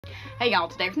Hey y'all,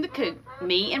 today from the coop,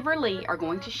 me and Verlee are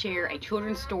going to share a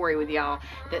children's story with y'all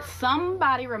that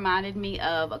somebody reminded me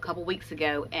of a couple weeks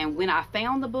ago, and when I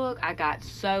found the book I got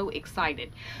so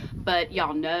excited. But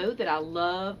y'all know that I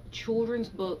love children's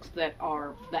books that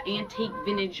are the antique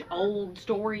vintage old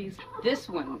stories. This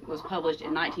one was published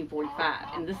in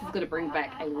 1945 and this is going to bring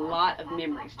back a lot of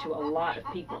memories to a lot of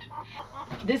people.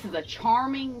 This is a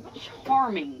charming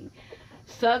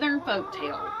Southern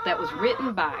folktale that was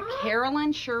written by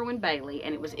Carolyn Sherwin Bailey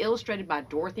and it was illustrated by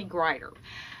Dorothy Grider.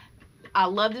 I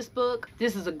love this book.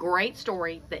 This is a great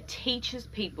story that teaches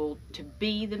people to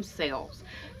be themselves.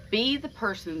 Be the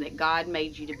person that God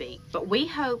made you to be. But we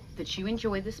hope that you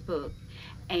enjoy this book,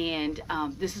 and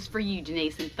this is for you,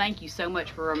 Denise, and thank you so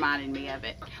much for reminding me of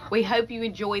it. We hope you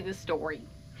enjoy this story,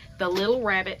 The Little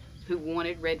Rabbit Who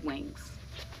Wanted Red Wings.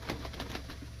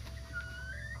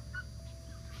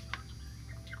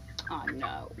 Oh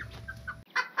no.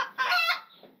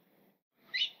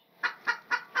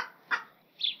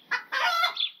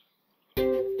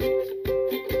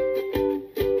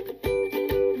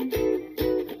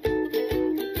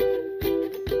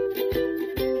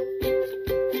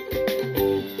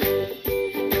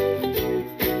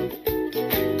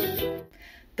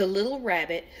 The Little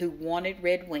Rabbit Who Wanted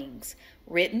Red Wings,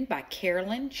 written by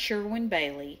Carolyn Sherwin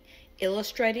Bailey,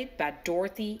 illustrated by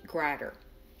Dorothy Grider.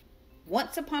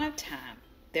 Once upon a time,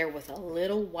 there was a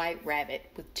little white rabbit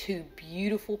with two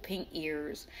beautiful pink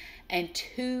ears and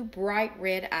two bright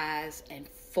red eyes and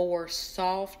four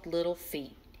soft little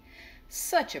feet.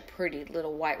 Such a pretty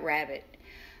little white rabbit,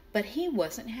 but he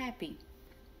wasn't happy.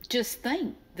 Just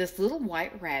think, this little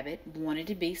white rabbit wanted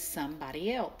to be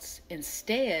somebody else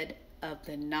instead of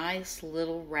the nice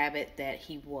little rabbit that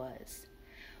he was.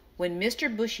 When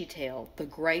Mr. Bushytail, the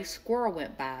gray squirrel,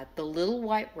 went by, the little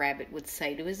white rabbit would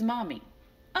say to his mommy,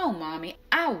 "Oh, Mommy,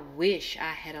 I wish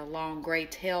I had a long gray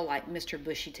tail like Mr.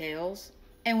 Bushytail's."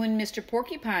 And when Mr.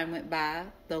 Porcupine went by,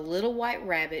 the little white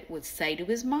rabbit would say to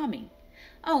his mommy,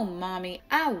 "Oh, Mommy,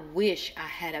 I wish I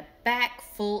had a back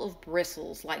full of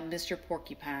bristles like Mr.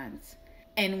 Porcupine's."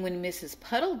 And when Mrs.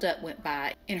 Puddle Duck went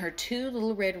by in her two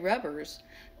little red rubbers,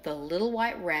 the little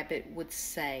white rabbit would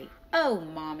say, "Oh,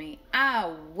 Mommy, I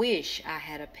wish I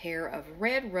had a pair of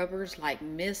red rubbers like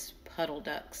Miss Puddle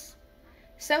Duck's."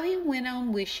 So he went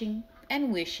on wishing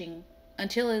and wishing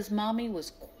until his mommy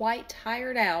was quite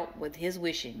tired out with his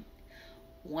wishing.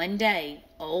 One day,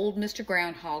 old Mr.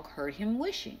 Groundhog heard him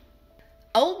wishing.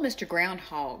 Old Mr.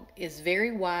 Groundhog is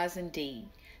very wise indeed,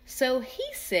 so he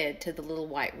said to the little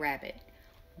white rabbit,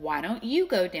 "Why don't you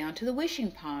go down to the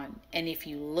wishing pond, and if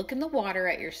you look in the water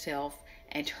at yourself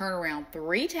and turn around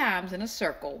 3 times in a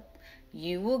circle,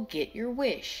 you will get your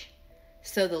wish."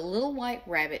 So the little white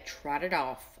rabbit trotted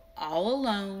off, all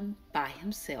alone by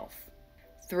himself,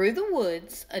 through the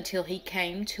woods until he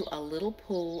came to a little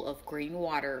pool of green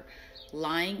water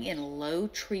lying in a low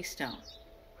tree stump.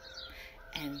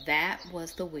 And that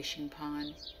was the wishing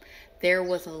pond. There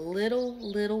was a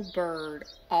little bird,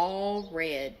 all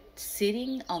red,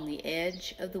 sitting on the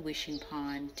edge of the wishing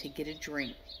pond to get a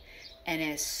drink. And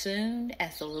as soon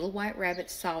as the little white rabbit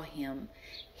saw him,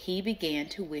 he began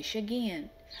to wish again.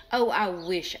 "Oh, I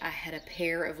wish I had a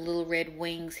pair of little red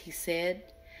wings," he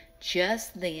said.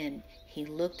 Just then he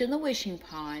looked in the wishing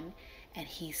pond and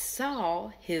he saw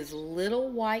his little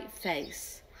white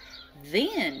face.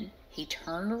 Then he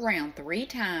turned around 3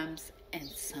 times and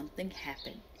something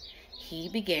happened. He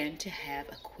began to have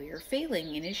a queer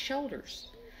feeling in his shoulders,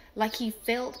 like he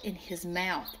felt in his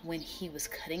mouth when he was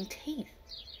cutting teeth.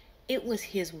 It was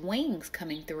his wings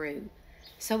coming through.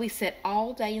 So he sat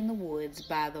all day in the woods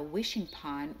by the wishing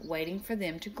pond waiting for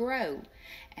them to grow.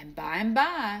 And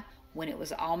by, when it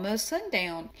was almost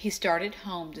sundown, he started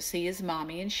home to see his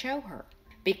mommy and show her,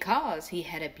 because he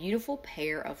had a beautiful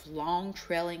pair of long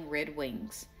trailing red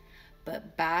wings.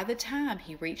 But by the time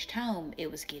he reached home,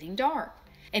 it was getting dark.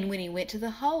 And when he went to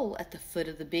the hole at the foot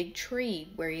of the big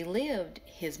tree where he lived,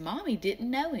 his mommy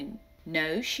didn't know him.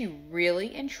 No, she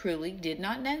really and truly did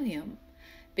not know him.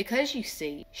 Because, you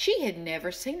see, she had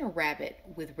never seen a rabbit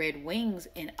with red wings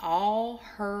in all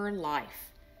her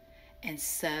life. And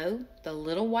so the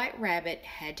little white rabbit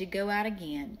had to go out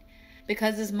again,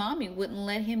 because his mommy wouldn't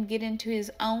let him get into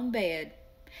his own bed.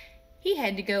 He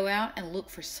had to go out and look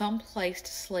for some place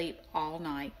to sleep all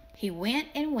night. He went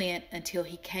and went until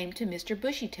he came to Mr.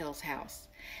 Bushytail's house,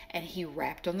 and he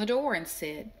rapped on the door and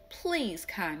said, "Please,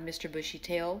 kind Mr.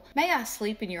 Bushytail, may I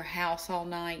sleep in your house all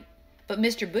night?" But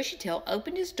Mr. Bushytail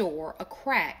opened his door a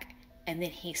crack, and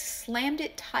then he slammed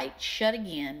it tight shut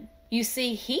again. You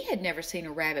see, he had never seen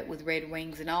a rabbit with red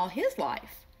wings in all his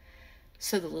life.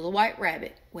 So the little white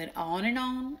rabbit went on and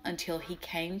on until he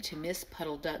came to Miss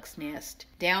Puddle Duck's nest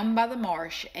down by the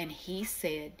marsh, and he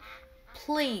said,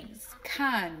 "Please,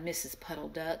 kind Mrs. Puddle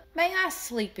Duck, may I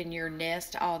sleep in your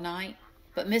nest all night?"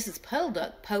 But Mrs. Puddle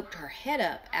Duck poked her head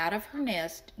up out of her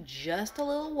nest just a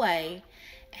little way,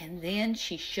 and then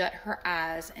she shut her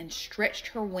eyes and stretched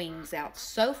her wings out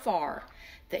so far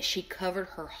that she covered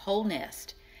her whole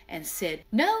nest, and said,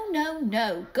 "No, no,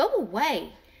 no, go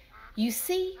away." You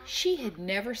see, she had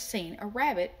never seen a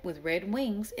rabbit with red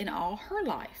wings in all her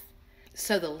life.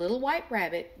 So the little white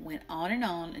rabbit went on and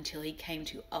on until he came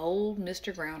to old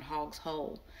Mr. Groundhog's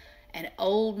hole, and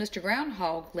old Mr.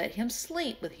 Groundhog let him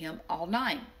sleep with him all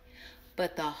night.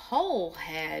 But the hole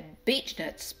had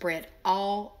beechnuts spread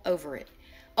all over it.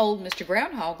 Old Mr.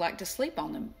 Groundhog liked to sleep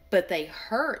on them, but they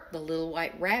hurt the little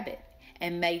white rabbit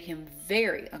and made him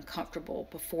very uncomfortable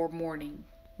before morning.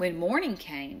 When morning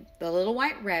came, the little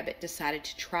white rabbit decided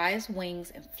to try his wings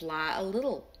and fly a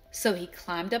little. So he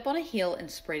climbed up on a hill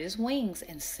and spread his wings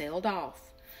and sailed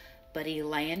off. But he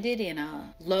landed in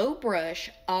a low brush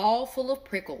all full of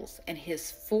prickles, and his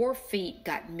 4 feet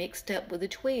got mixed up with the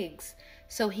twigs,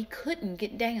 so he couldn't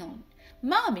get down.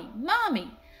 "Mommy, Mommy,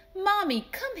 Mommy,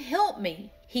 come help me,"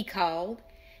 he called.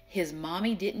 His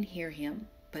mommy didn't hear him,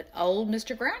 but old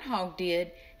Mr. Groundhog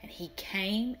did, and he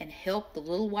came and helped the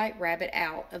little white rabbit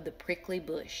out of the prickly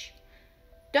bush.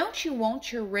 "Don't you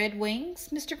want your red wings?"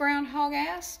 Mr. Groundhog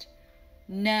asked.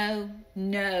 "No,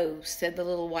 no," said the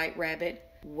little white rabbit.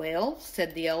 "Well,"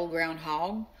 said the old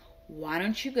groundhog, "why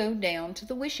don't you go down to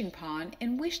the wishing pond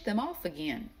and wish them off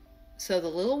again?" So the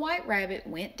little white rabbit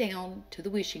went down to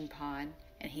the wishing pond,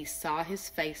 and he saw his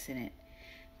face in it.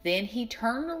 Then he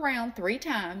turned around 3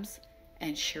 times,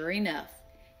 and sure enough,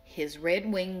 his red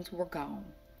wings were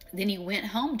gone. Then he went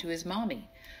home to his mommy,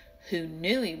 who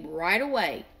knew him right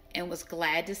away and was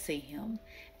glad to see him.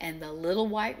 And the little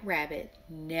white rabbit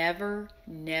never,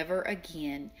 never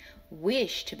again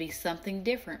wished to be something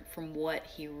different from what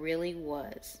he really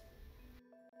was.